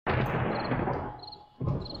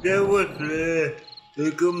Servus,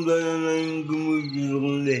 willkommen zu einer neuen gemütlichen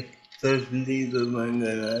Runde Taschenleser auf meinem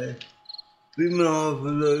Kanal. Wie man hoffe,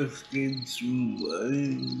 läuft geht's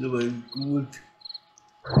allen soweit gut.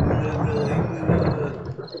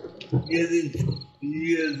 Wir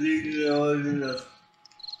sehen heute Nacht.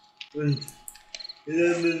 Und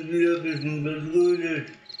ich bin wieder ein bisschen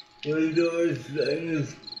vertrödelt, weil da ist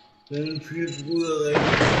eines dann viel früher rein.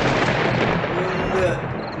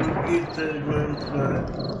 Und so geht's halt manchmal.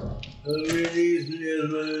 Aber wir lesen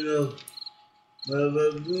erstmal noch mal ein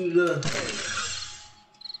paar Bücher.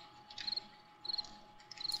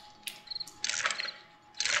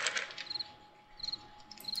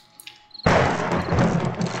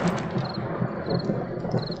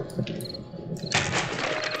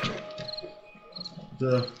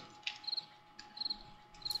 So.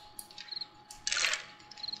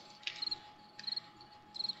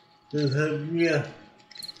 Das hat mir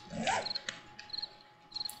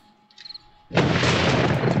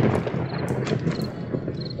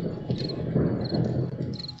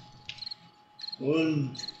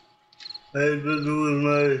und halt versuchen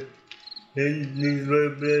mal endlich zwei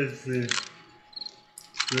Plätze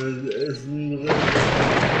das Essen drin.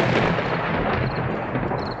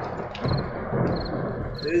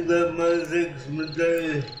 Ich hab mal 6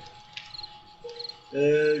 Metall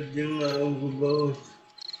Dinger aufgebaut.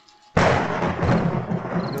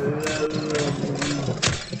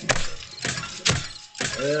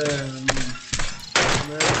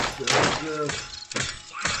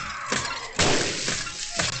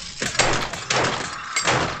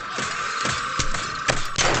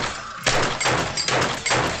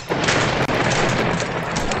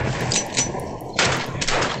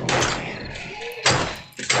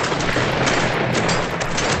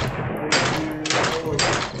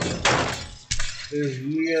 Ist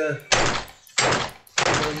mir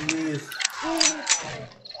vermisst.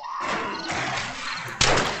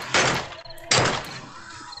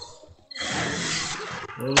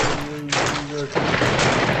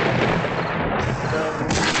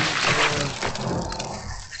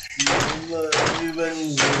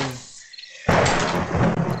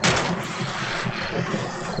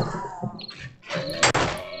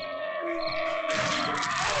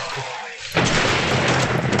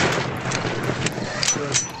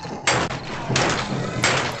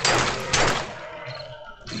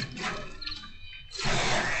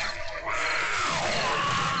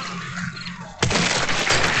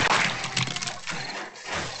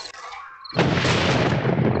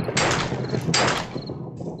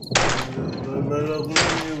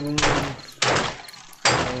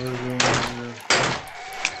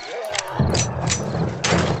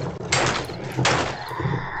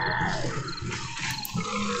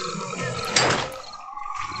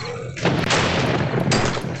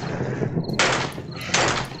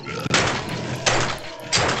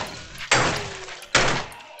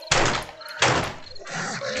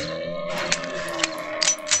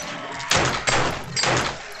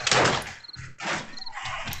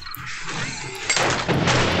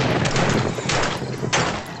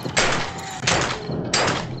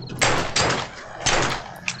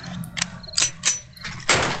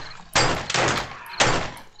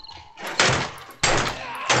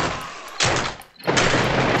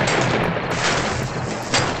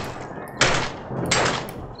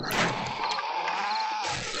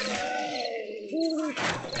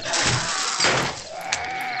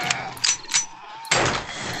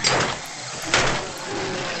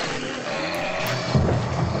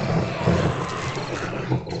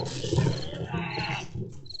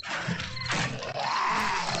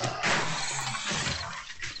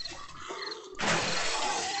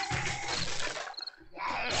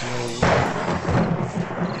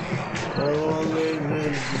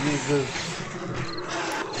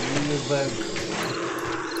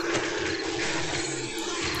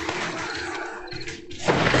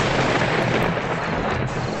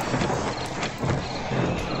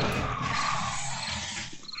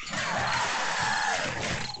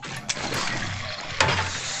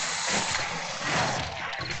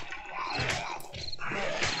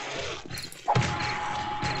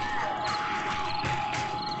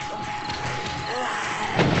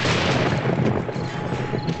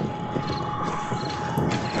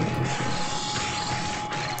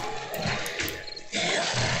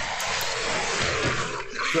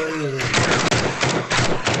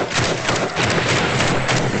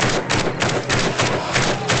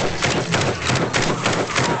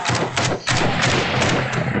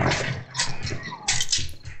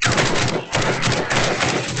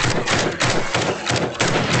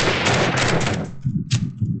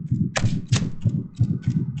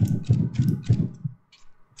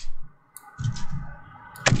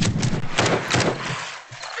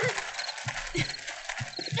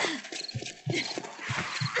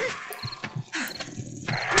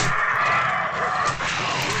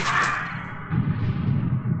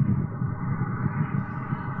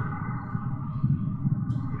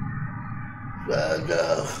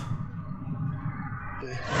 Tag.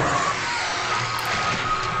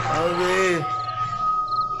 Aber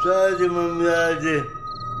schade, Marmelade.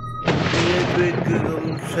 Mir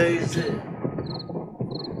weggenommen, Scheiße.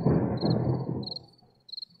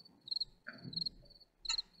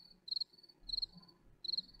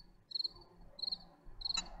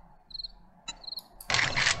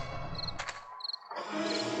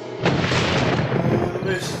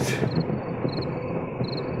 Mist.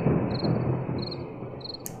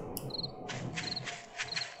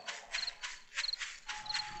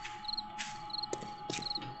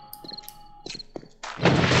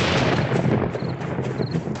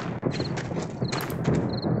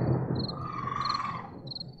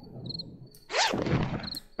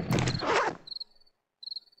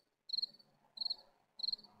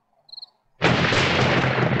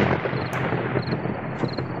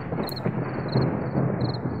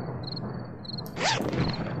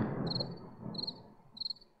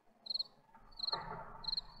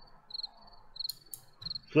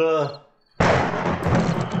 So, das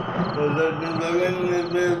hat mir vergangene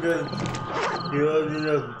Bilder, die heute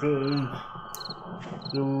noch zu uns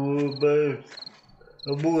so bald,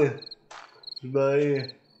 obwohl,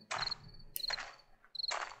 2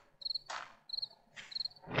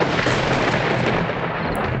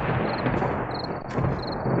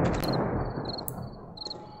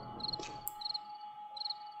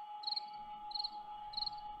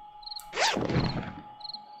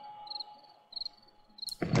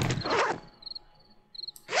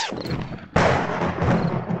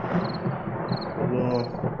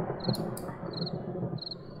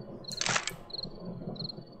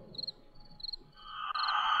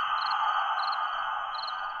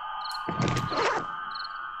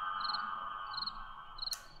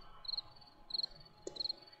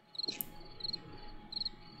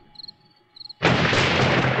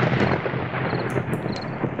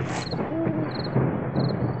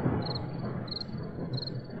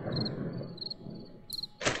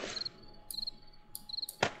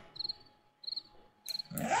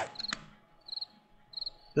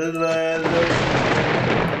 das war ja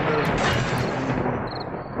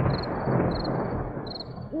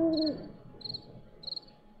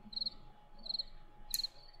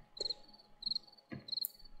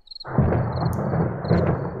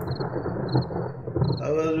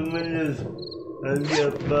aber zumindest haben wir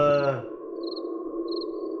ein paar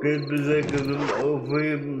gelbe Säcke zum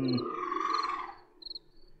Aufheben.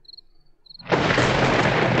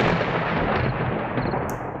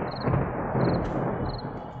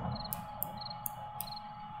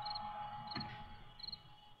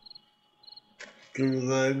 Die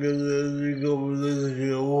Frage ist, wie kommen das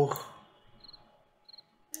hier hoch?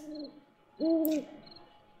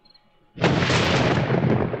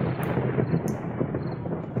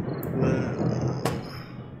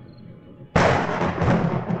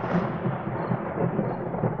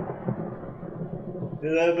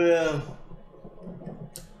 Ich habe ja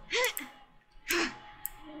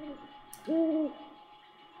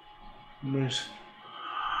Mist.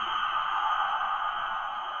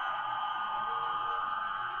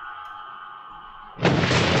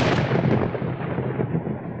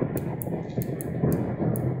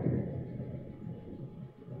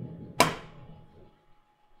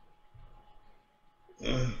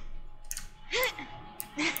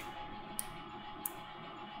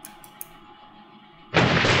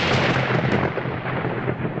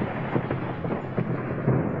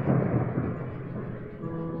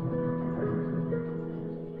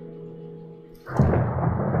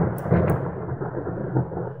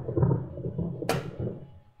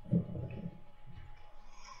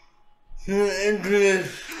 Endlich.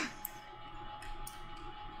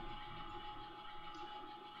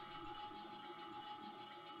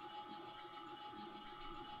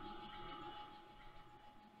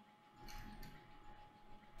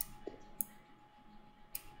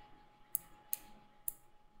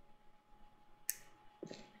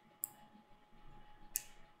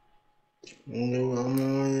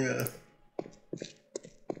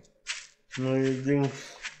 Neue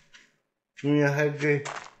Dings. Mir Hacke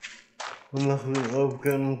und nach dem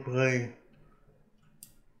Aufgang frei.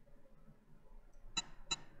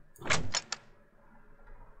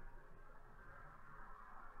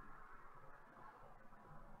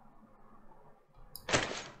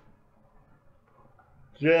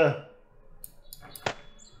 Ja,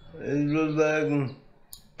 ich würde sagen,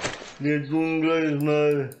 wir tun gleich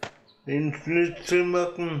mal den Schnitzel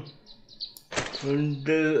machen und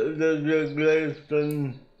dass wir gleich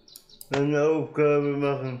dann eine Aufgabe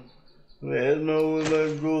machen. Wir erstmal holen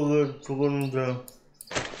wir Dore runter.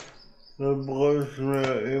 Da brauchst du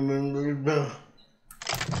ja eben wieder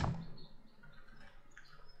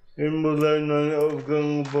muss einen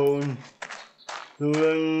Aufgang bauen.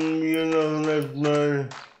 Solange wir noch nicht mal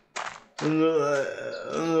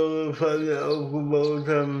unsere Falle aufgebaut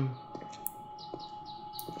haben.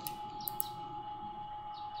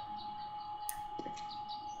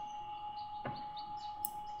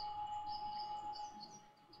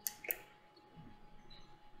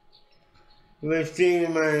 Was ich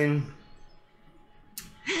meine?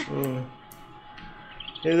 Oh.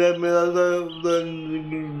 Ich habe mir das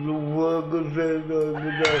dann so vorgestellt und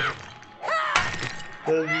gedacht,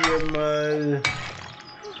 dass wir mal,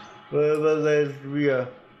 was heißt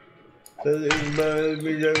wir, dass ich mal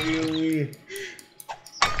wieder irgendwie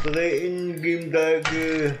 3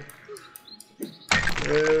 Ingame-Tage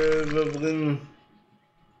verbringen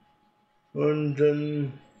und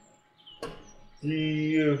dann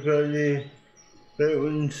die Falle bei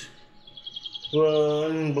uns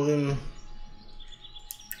voranbringen.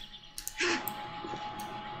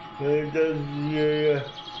 Weil das hier ja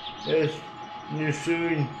echt nicht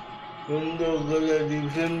schön und doch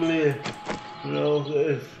relativ simpel und auch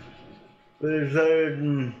echt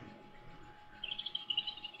bescheiden.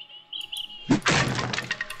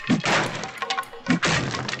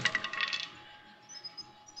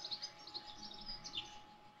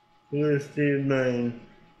 Wisst ihr mein?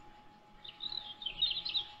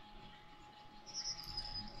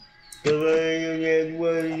 Da war ja jetzt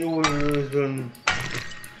mal Notlösung.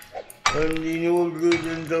 Und die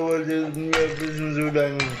Notlösung dauert jetzt mir ein bisschen so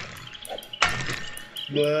lange.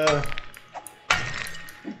 Da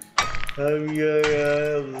haben wir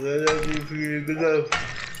ja relativ viel geschafft.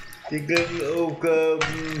 Die ganzen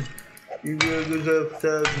Aufgaben, die wir geschafft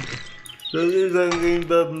haben, das ist ein kein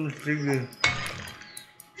Pappenstiel.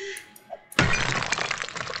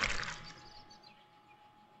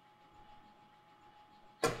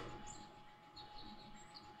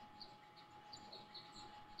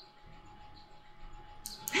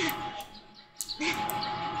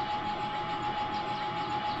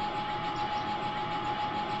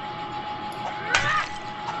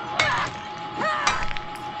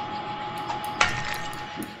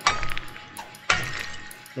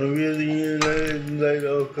 Und wir sind in der letzten Zeit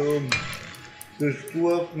auch kaum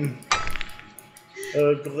gestorben.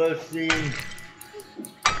 Aber trotzdem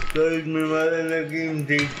sollten wir mal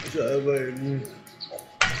Energie zu arbeiten.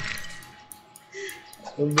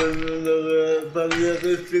 Und wenn unsere Barriere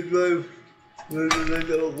richtig läuft, würde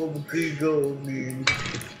es auch um Krieg gehen.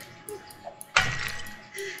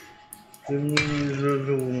 Zumindest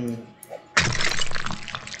so.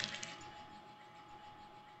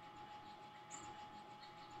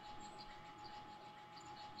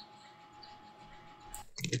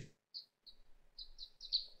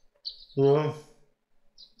 Ja.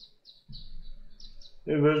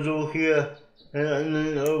 Ich versuche hier einen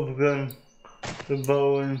anderen Aufgang zu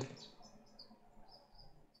bauen.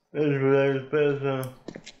 Ist vielleicht besser.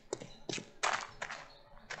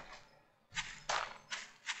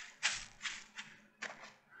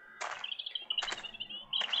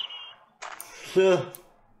 So,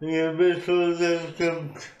 ihr wisst, was das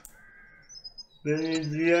kommt. Wenn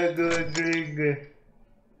ich die Jacke wegkriege,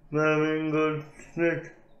 machen wir einen kurzen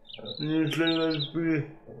Schnitt. Und ich stelle das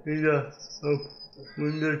Spiel wieder auf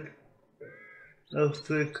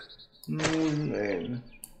 180 Minuten ein.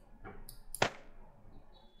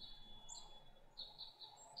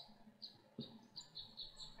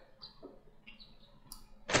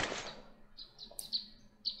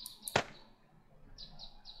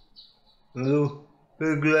 Also,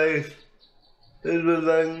 für gleich. Ich würde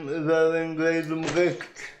sagen, es war dann gleich zum Recht.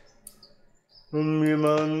 Und wir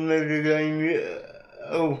machen eine kleine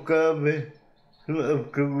Aufgabe zum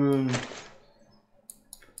Abgewöhnen.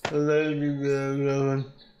 Das heißt, ich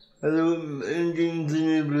glaube, also in dem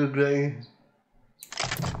Sinne bis gleich.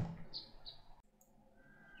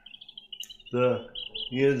 So,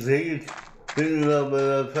 jetzt bin ich aber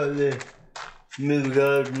der Falle mit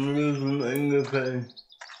Gartenlösung eingefallen.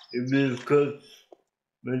 Ich will es kurz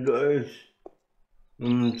mit euch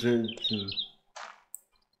umsetzen.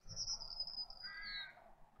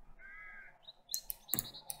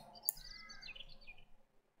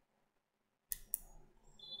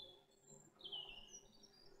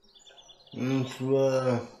 Und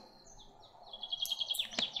zwar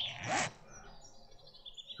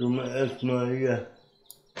zum ersten Mal hier,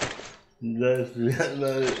 dass wir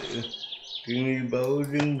mal gegen die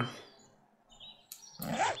Baudings,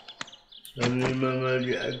 dann nehmen wir mal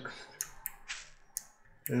die Axt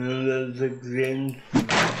in unser Sektion.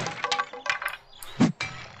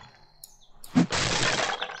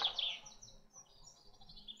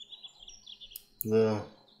 So.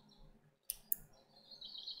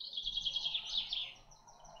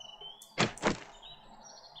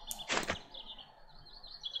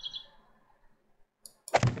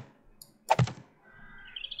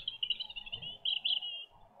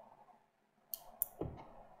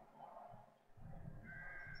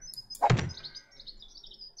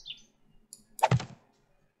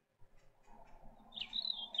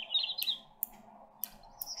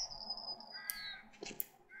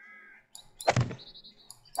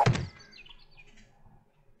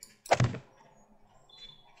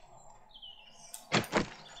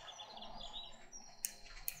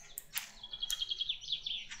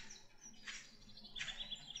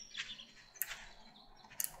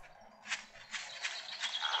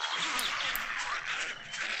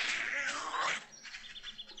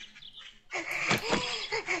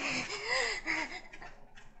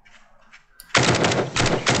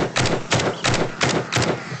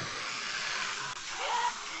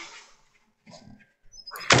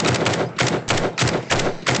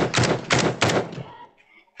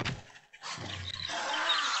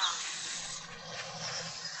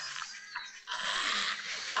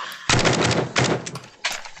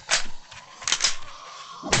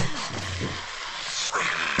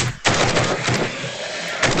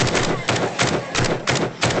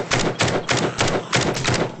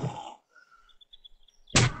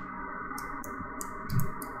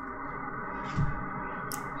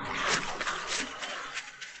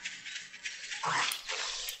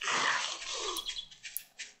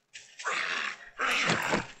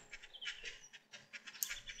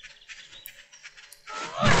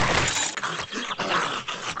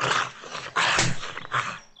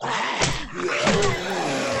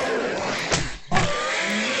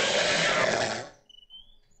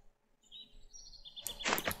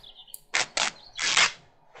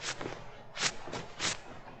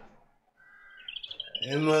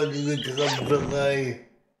 immer diese Krabberei.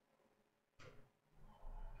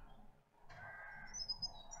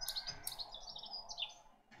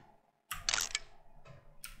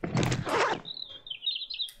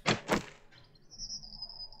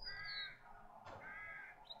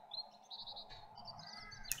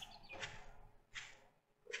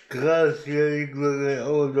 Krass, hier liegt wirklich ein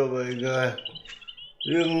Auto, aber egal.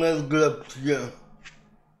 Irgendwas klappt hier.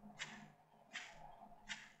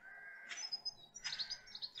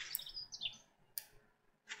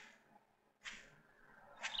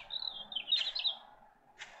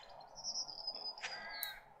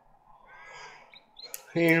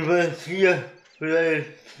 Jedenfalls hier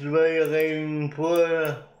vielleicht 2 Reihen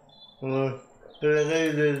vorher, aber der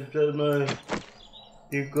Rest ist dann mal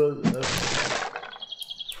die Kosten.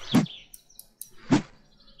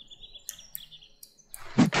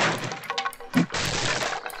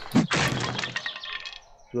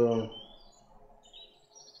 So.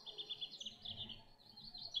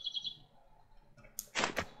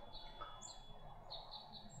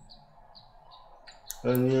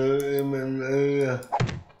 Also eben,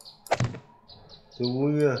 so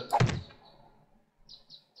hier.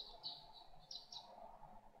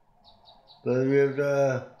 Weil wir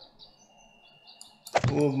da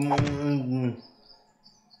oben und unten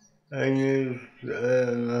eine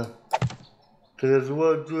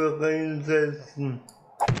Tresortür reinsetzen,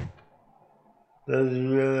 dass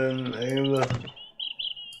wir dann einfach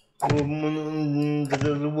oben und unten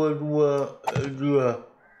Tresortür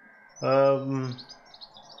haben,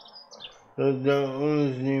 dass da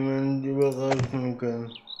uns niemand überraschen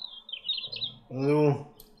kann. So,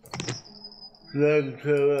 sagt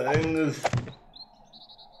Herr Engels,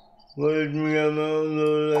 wollten wir mal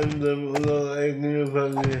so langsam unsere eigene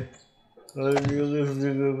Falle, also die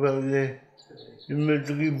richtige Falle, in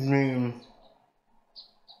Betrieb nehmen.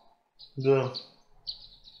 So.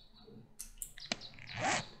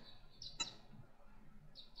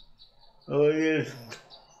 Aber jetzt,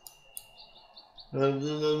 was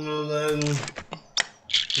soll man nur sagen,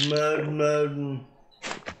 Maden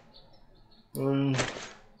und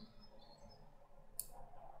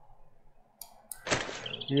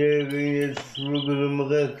hier bin jetzt wirklich im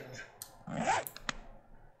Recht.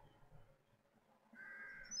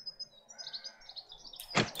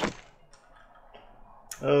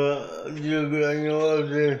 Aber diese kleinen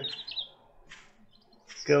Orte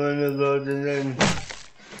kann man das heute nennen.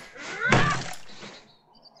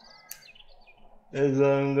 Es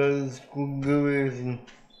war ganz gut gewesen.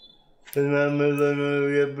 Dann haben wir dann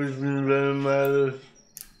wieder ein bisschen Normales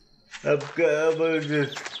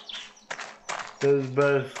abgearbeitet. Das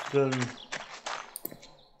passt dann.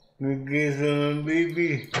 Wie geht's meinem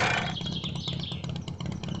Baby?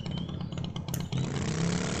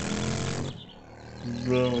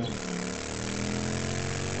 So.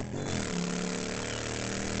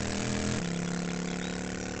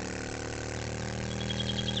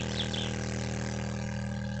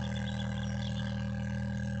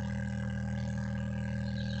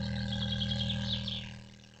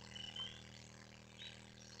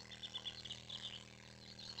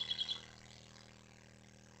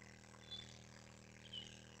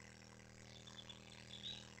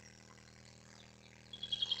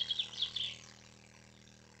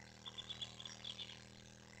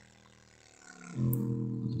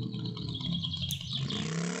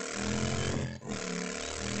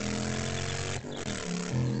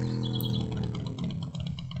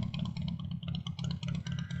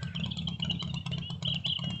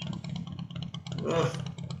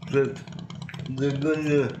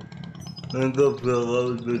 Sekunde, mein Kopfhörer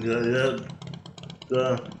rausgekriegt.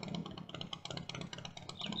 Da.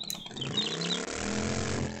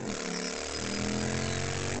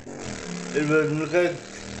 Über den Rest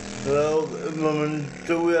war auch immer man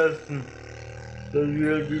zulassen, dass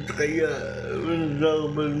wir die Träger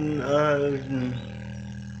unsauberen erhalten.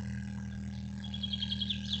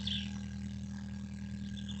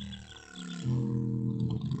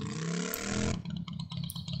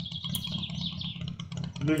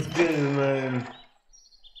 Bestimmt mein.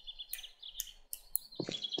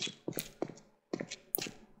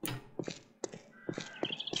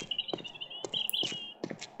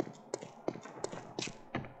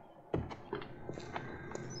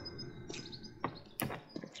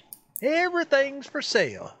 Everything's for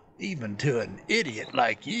sale, even to an idiot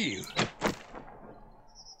like you.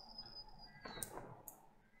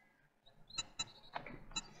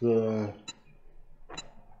 So.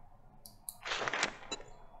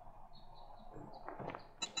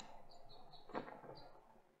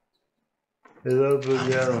 I'm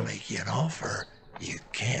gonna make you an offer You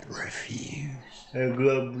can't refuse.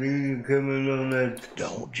 Glaubt, die können wir noch nicht.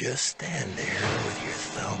 Don't just stand there with your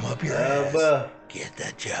thumb up your ass. Aber Get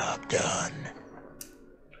the job done.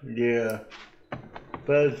 der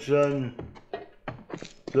passt schon.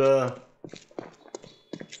 So.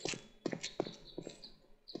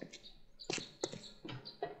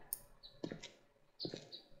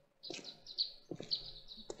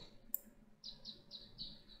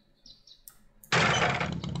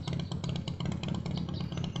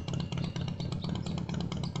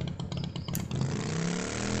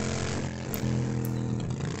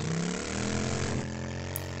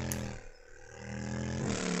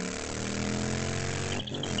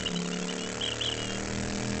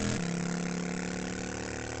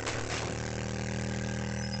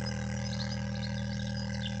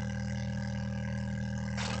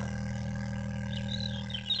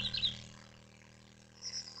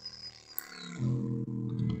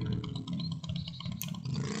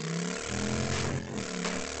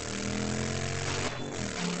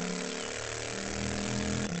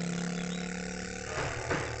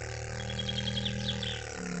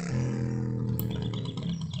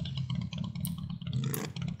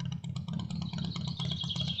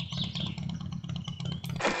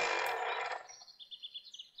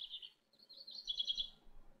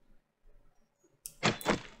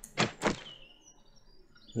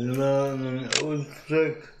 Wir machen einen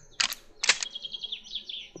Austritt.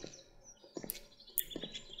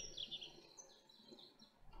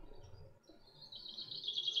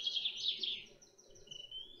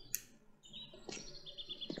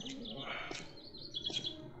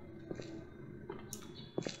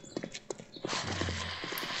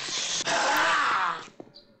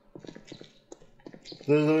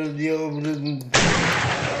 Das soll die Auftritte.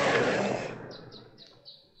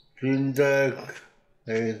 Vielen Dank.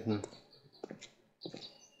 Helfen.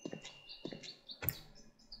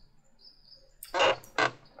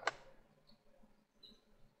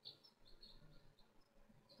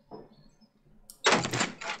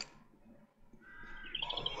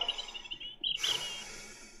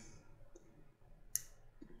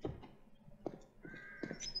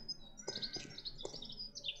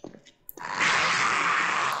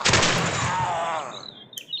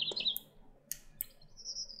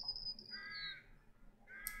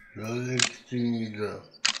 Da liegt sie wieder.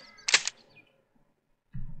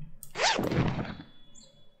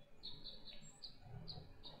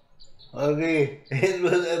 Okay, jetzt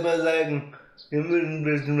muss ich einfach sagen, wir müssen ein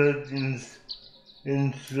bisschen was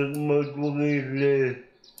ins Motorrad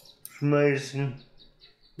schmeißen,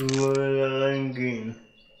 bevor wir da reingehen.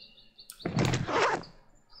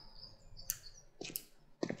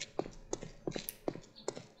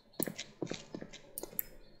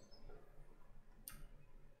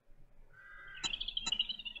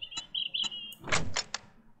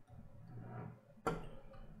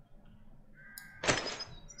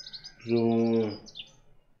 So.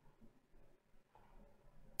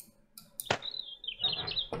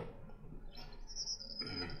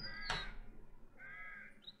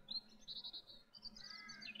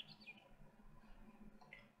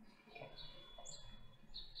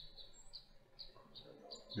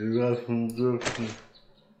 Die Waffen dürfen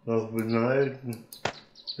noch behalten.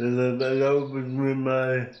 Deshalb erlaube ich mir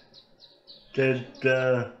mal, das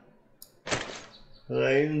da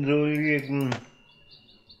reinzulegen.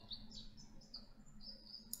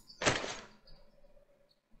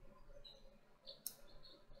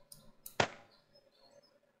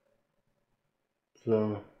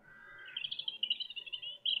 So.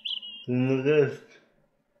 Den Rest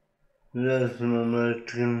lassen wir mal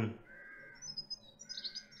drin.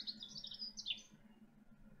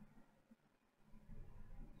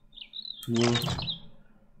 So.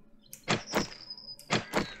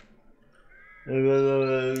 Ich werde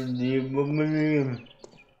aber die Bombe nehmen.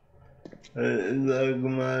 Sag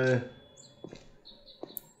mal.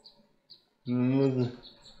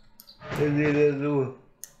 Das ist ja so.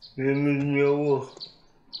 Wir müssen ja hoch.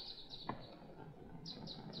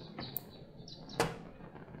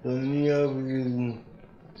 Und hier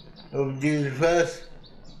auf dieses Fass.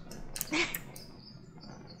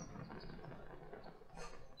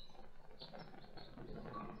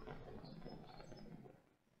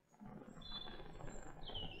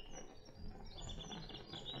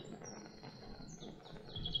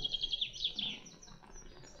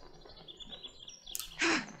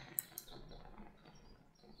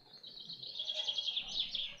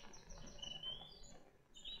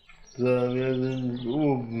 So, wir sind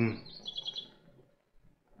oben.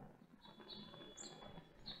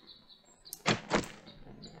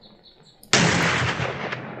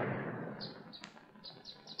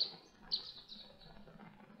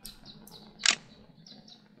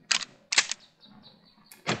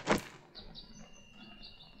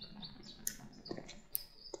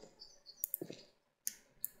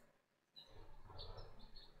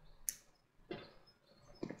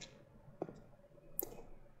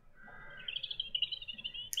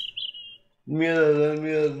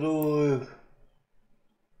 mir zurück.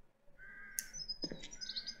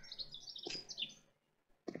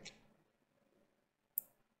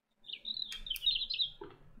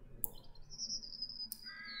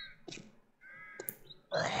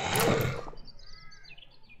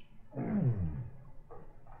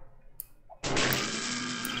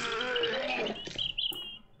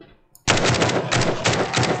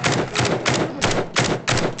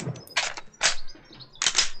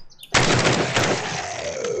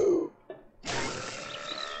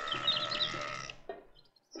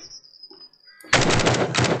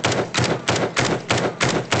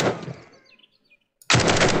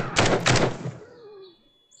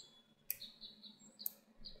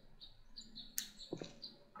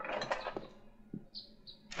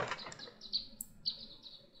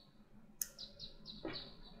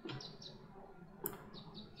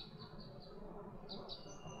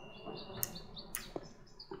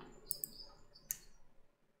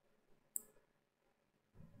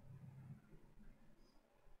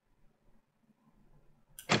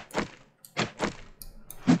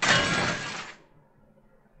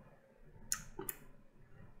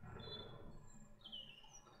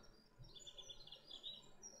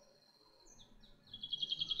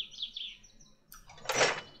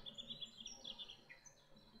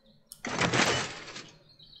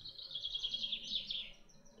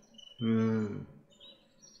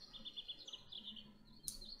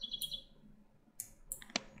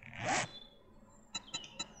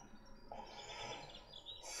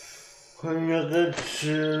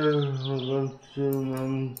 Kombination.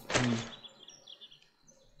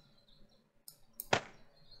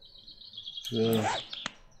 Ja.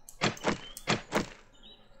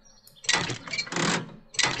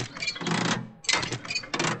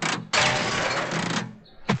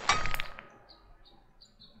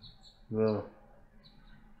 Ja.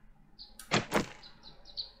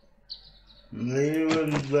 Nee, ich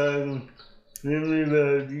würde sagen, nimm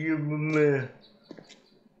lieber die mehr.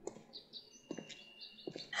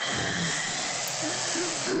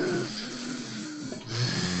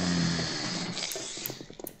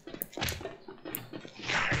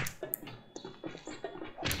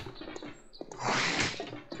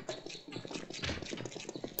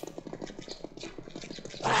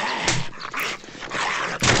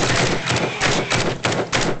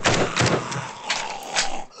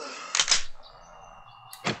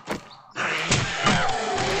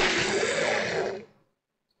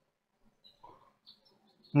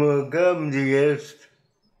 Wo kamen die jetzt?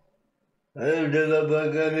 Alter, aber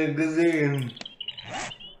gar nicht gesehen.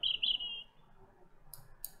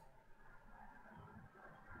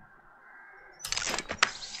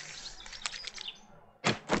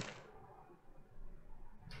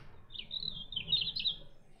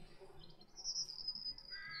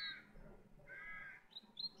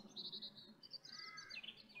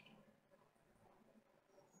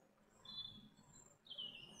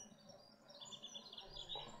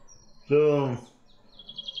 So.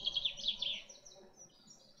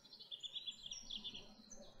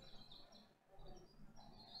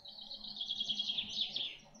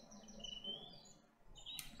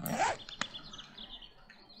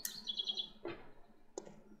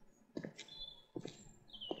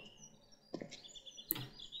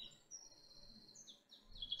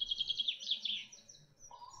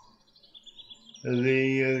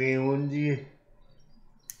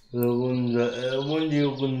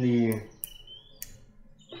 Rundi.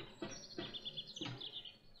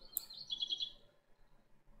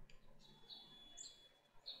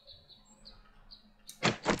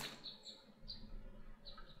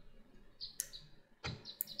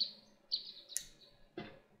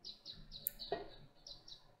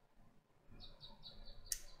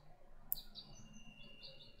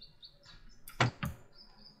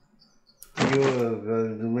 Jo,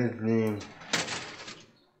 kannst du mitnehmen.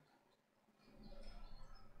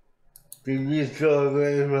 Die liest aber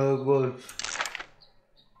immer gut.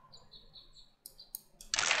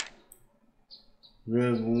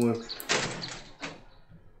 Sehr gut.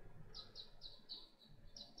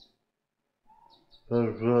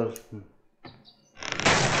 Verschlossen.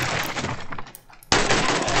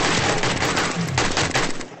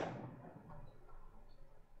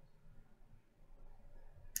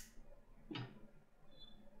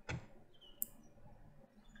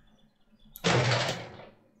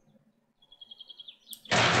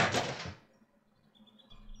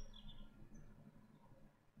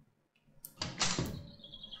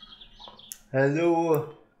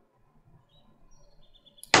 Hallo.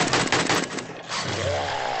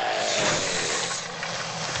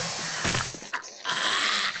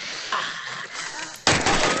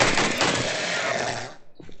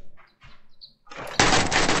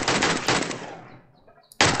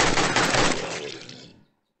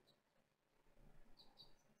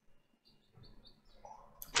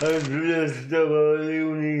 als letzter war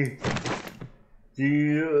Juni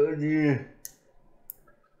die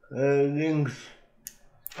links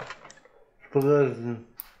Straßen,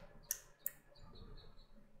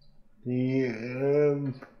 die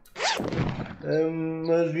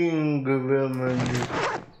Maschinengewehr meinte ich.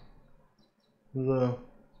 So.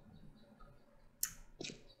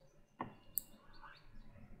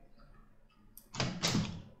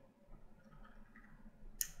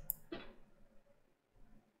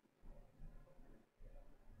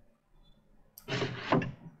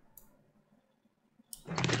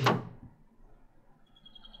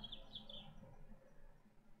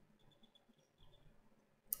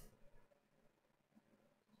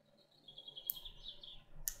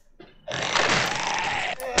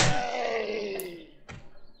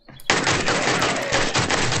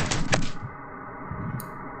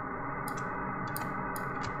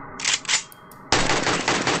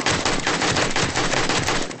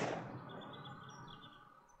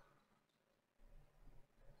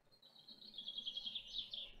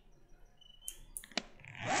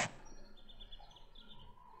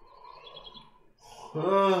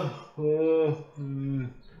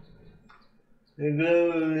 Ich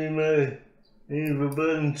glaube nicht mal in den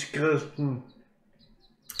Verbandskasten.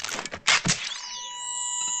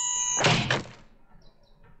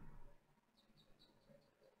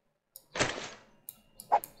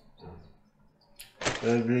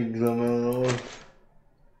 Da blickt mal raus.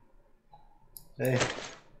 Hey,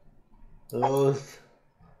 raus.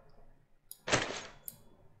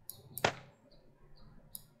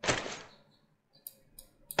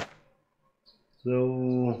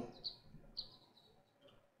 So.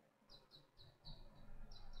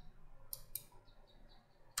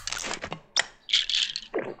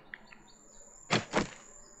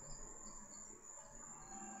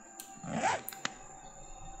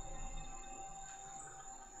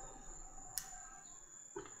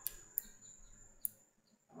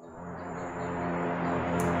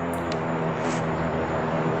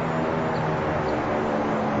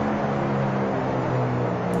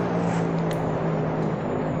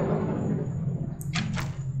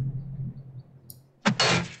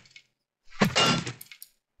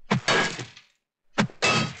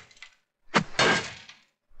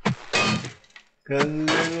 Kann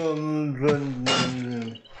genommen von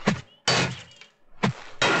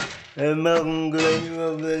wir machen gleich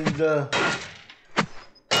mal weiter.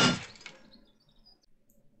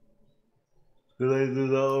 Gleich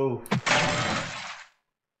wieder auf.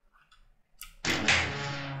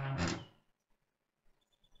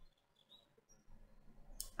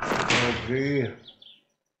 Okay.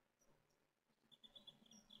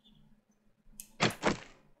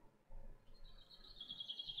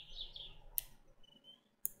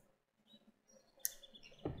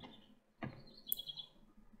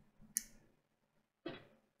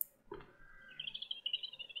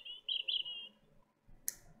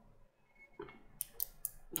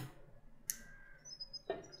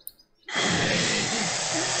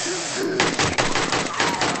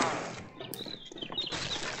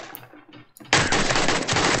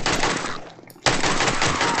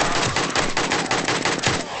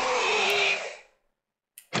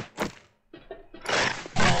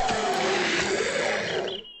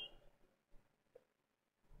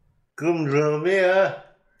 Komm schon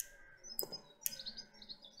her.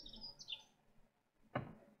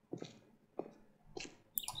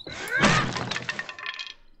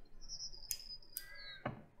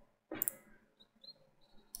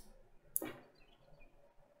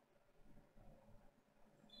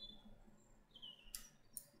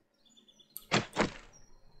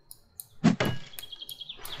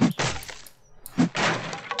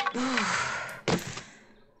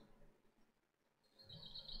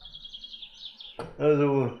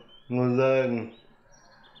 Also, muss sagen,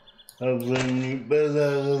 habe ich nie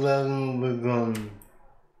bessere Sachen bekommen.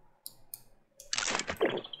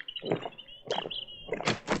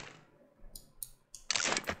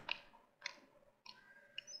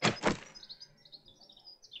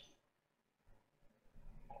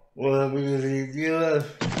 Oder wie seht ihr das?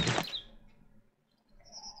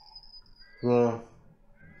 So.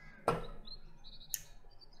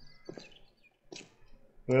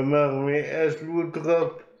 Wir machen mir erst Blut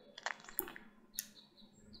drauf.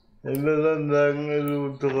 Wenn wir dann sagen,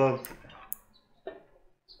 Blut drauf.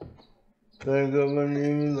 Dann kann man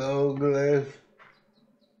ihm auch gleich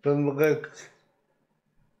vom Recht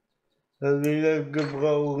das wieder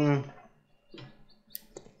gebrauchen.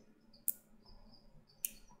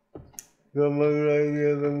 Kann man gleich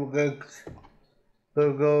wieder vom Recht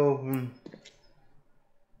verkaufen.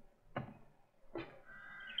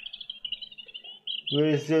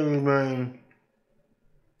 Weißt du, wie ich meine?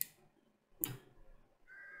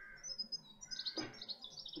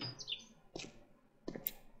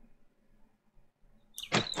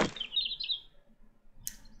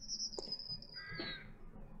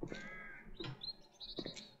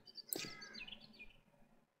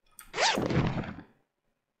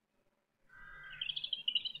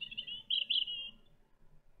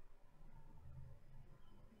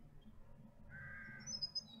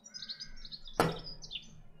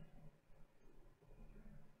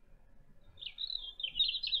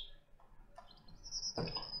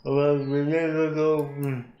 Aber wir lesen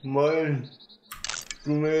kaufen wollen,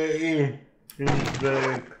 du mir eh ins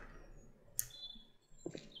Werk.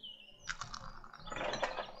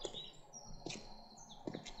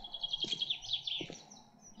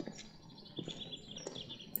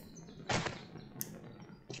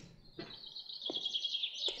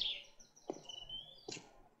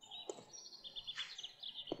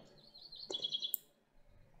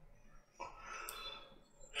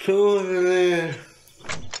 So,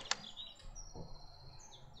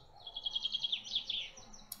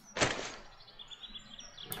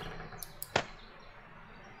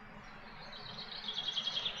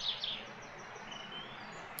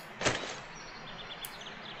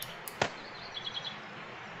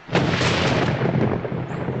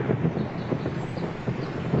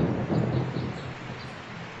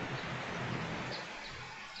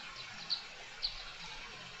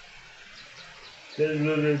 das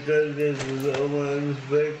würde das auch mal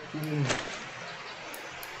alles weg tun.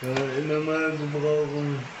 Kann man immer mal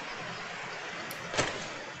gebrauchen.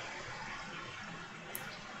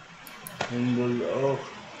 Und wohl auch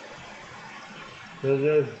der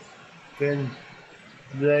Rest kann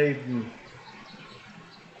bleiben.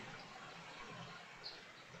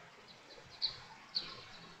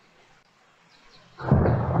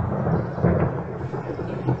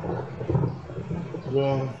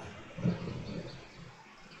 So.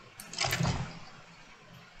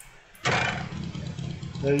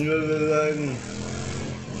 Dann würde ich sagen,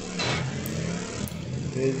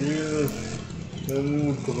 der Virus, der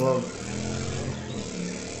Mut drauf.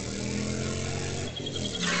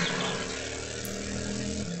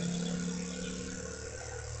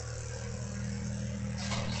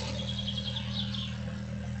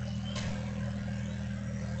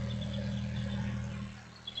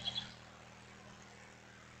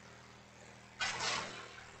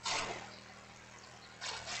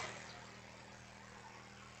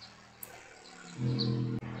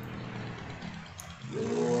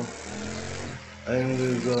 So,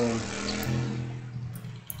 eingegangen.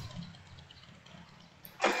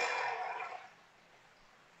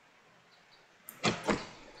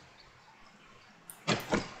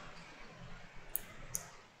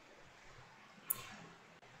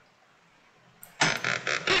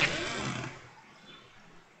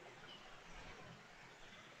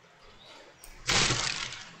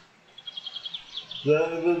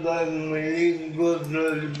 Selber sagen, mein lieben Gott,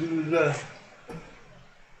 Leute, Brüder.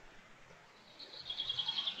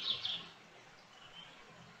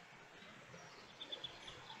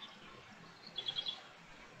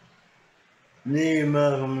 Nee,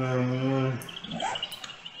 machen wir mal.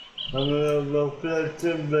 Haben wir doch noch Platz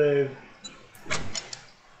im Bett.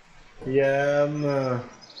 Ja, Mann.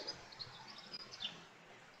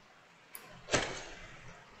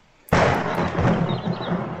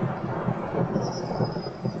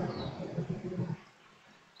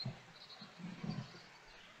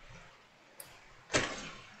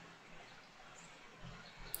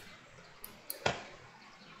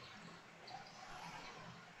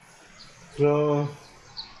 So.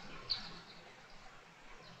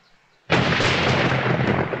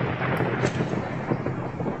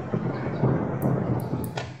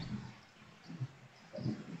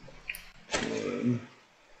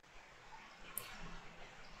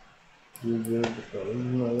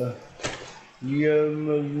 Hier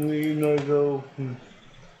müssen wir ihn noch kaufen.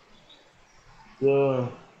 So.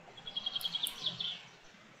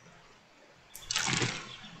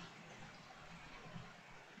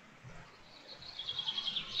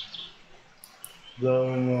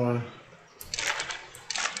 Sagen wir mal.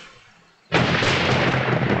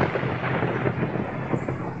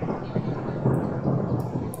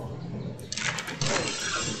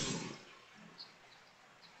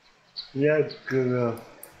 Jetzt genau.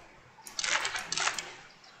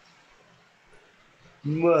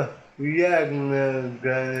 Nur jagen wir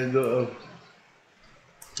keine Dorf.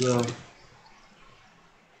 So.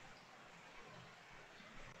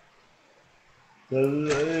 Das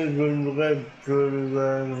ist alles ein Recht, würde ich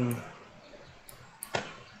sagen.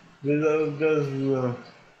 Bis auf das so.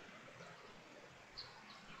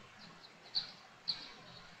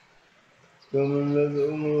 kann man das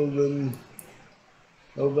umrufen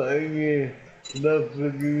auf eine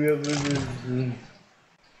Waffe, die wir besitzen,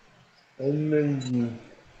 anwenden.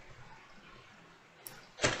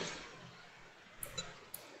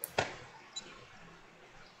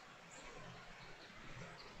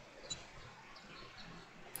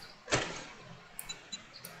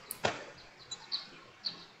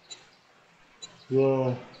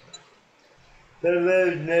 So, das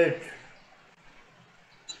wäre nett.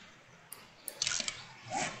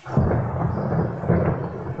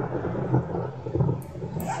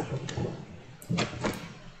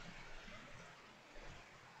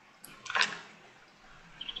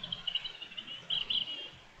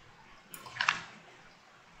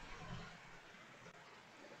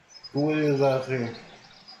 Coole Sache.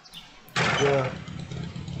 Ja.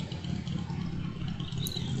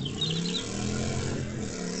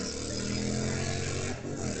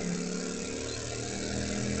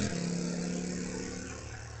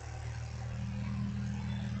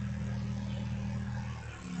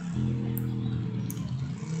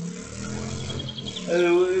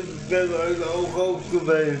 Also ist das euch auch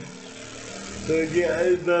aufgefallen, so die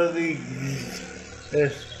alpha21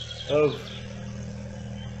 es auf.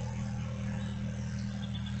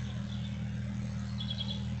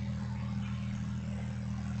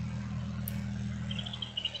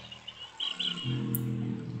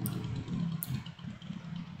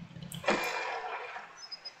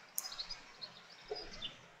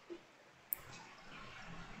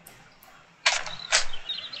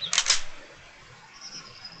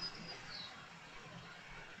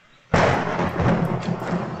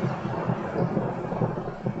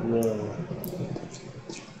 Ja.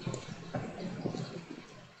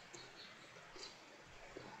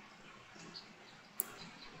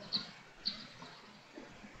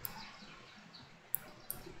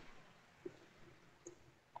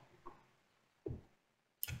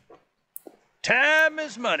 Time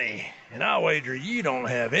is money, and I'll wager you don't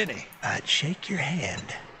have any. I'd shake your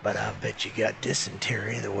hand, but I'll bet you got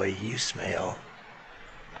dysentery the way you smell.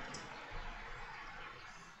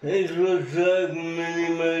 Ich würde sagen,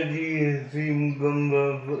 minimal die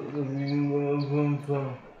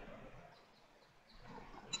 7,5.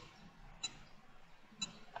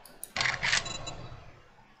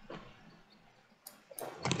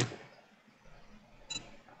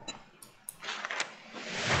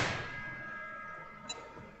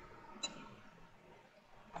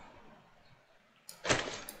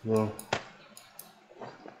 So.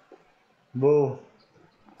 Wo?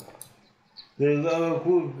 Das ist aber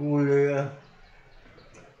gut, Bruder, ja.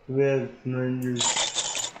 Wert, mein ich.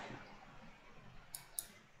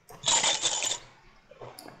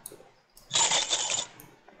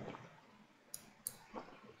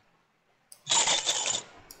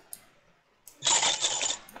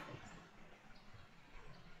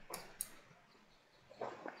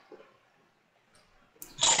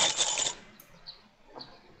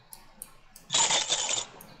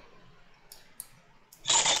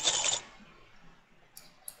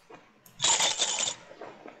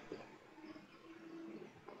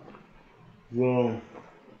 So,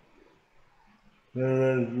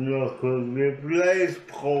 wenn es noch wir Fleisch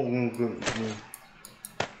brauchen könnten.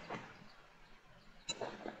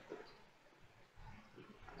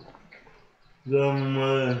 Sagen wir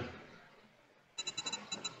mal,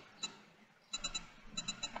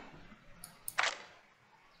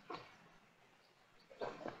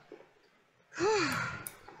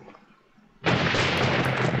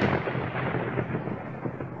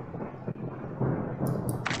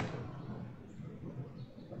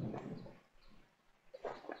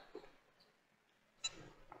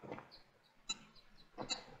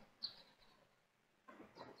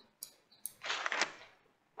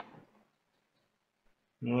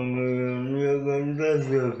 wir können das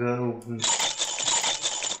ja kaufen.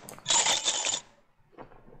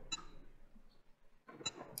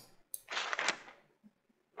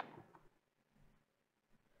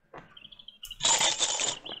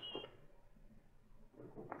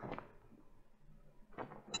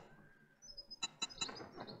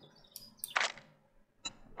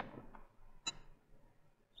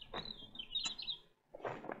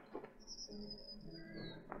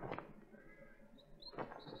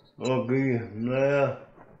 Okay, naja.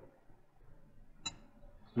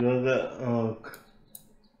 Ja, der Ark.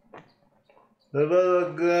 Da war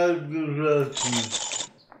doch gerade geschlossen.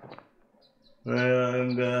 Naja,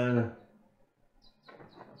 egal.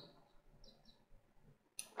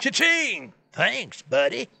 Cha-ching! Thanks,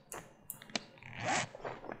 buddy.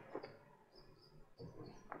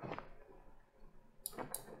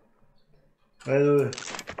 Also,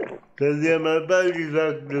 dass ihr mal beide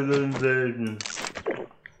sagt, das sind selten.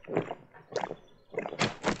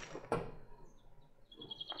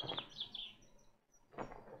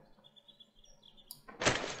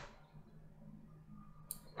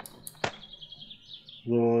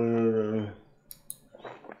 So,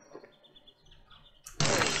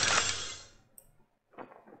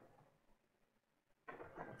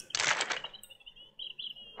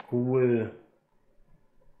 cool.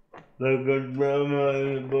 Da können wir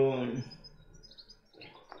mal bauen.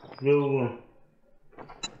 So.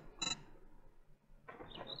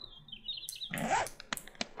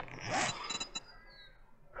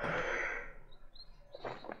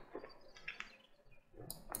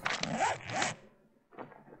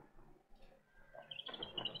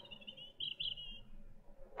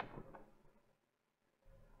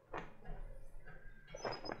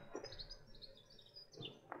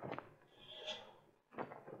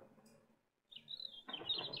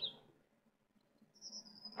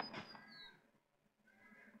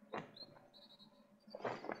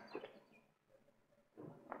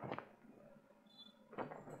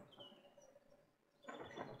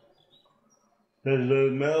 Das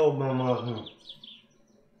sollten wir auch mal machen.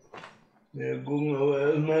 Wir gucken aber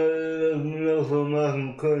erstmal, was wir noch so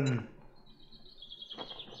machen können.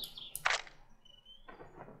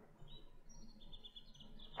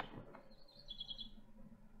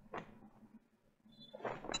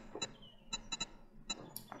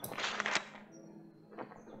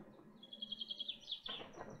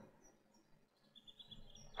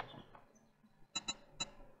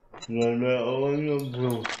 Das wäre auch eine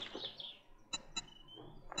Option.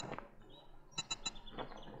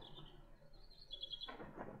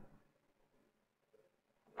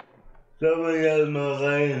 Schauen wir ja mal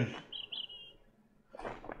rein.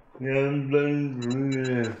 Wir haben dann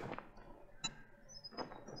Spiele.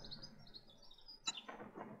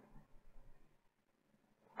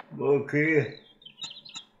 Okay.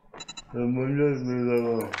 Dann wundert mich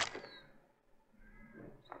aber.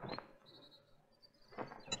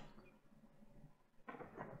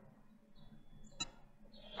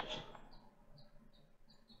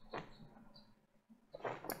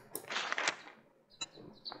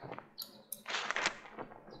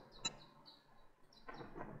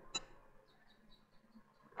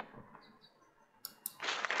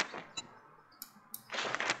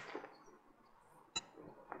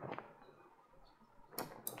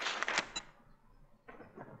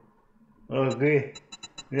 Okay,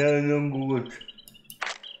 ja, nun gut.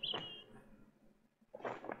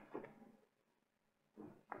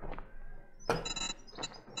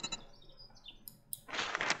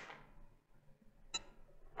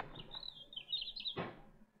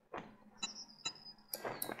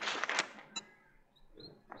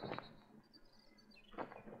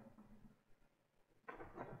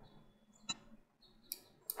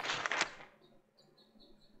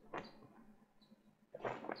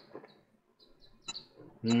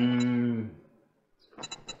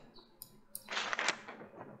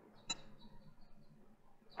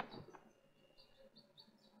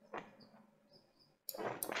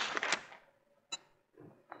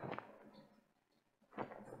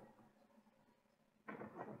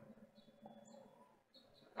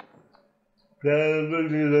 Da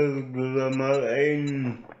würde ich das mal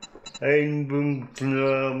einen Punkt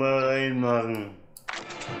mal reinmachen.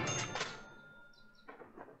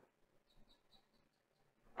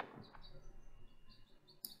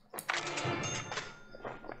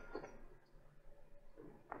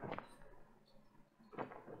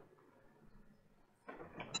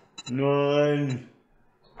 Nur ein,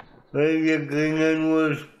 weil wir kriegen ja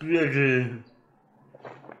nur Spiel.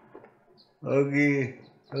 Okay,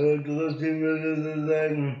 aber trotzdem würde ich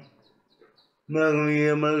sagen, machen wir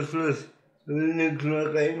hier mal Schluss. Ich will nichts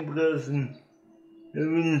mehr reinpressen. Ich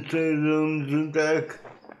wünsche euch so einen schönen Tag.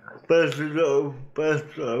 Passt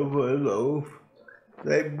auf euch auf.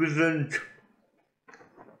 Bleibt gesund.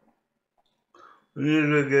 Und nicht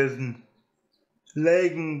vergessen,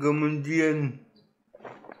 liken, kommentieren,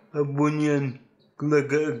 abonnieren,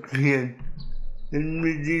 Glocke aktivieren. Und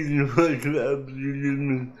mit diesem Wort verabschiede ich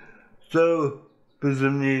mich. So, bis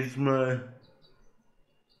zum nächsten Mal.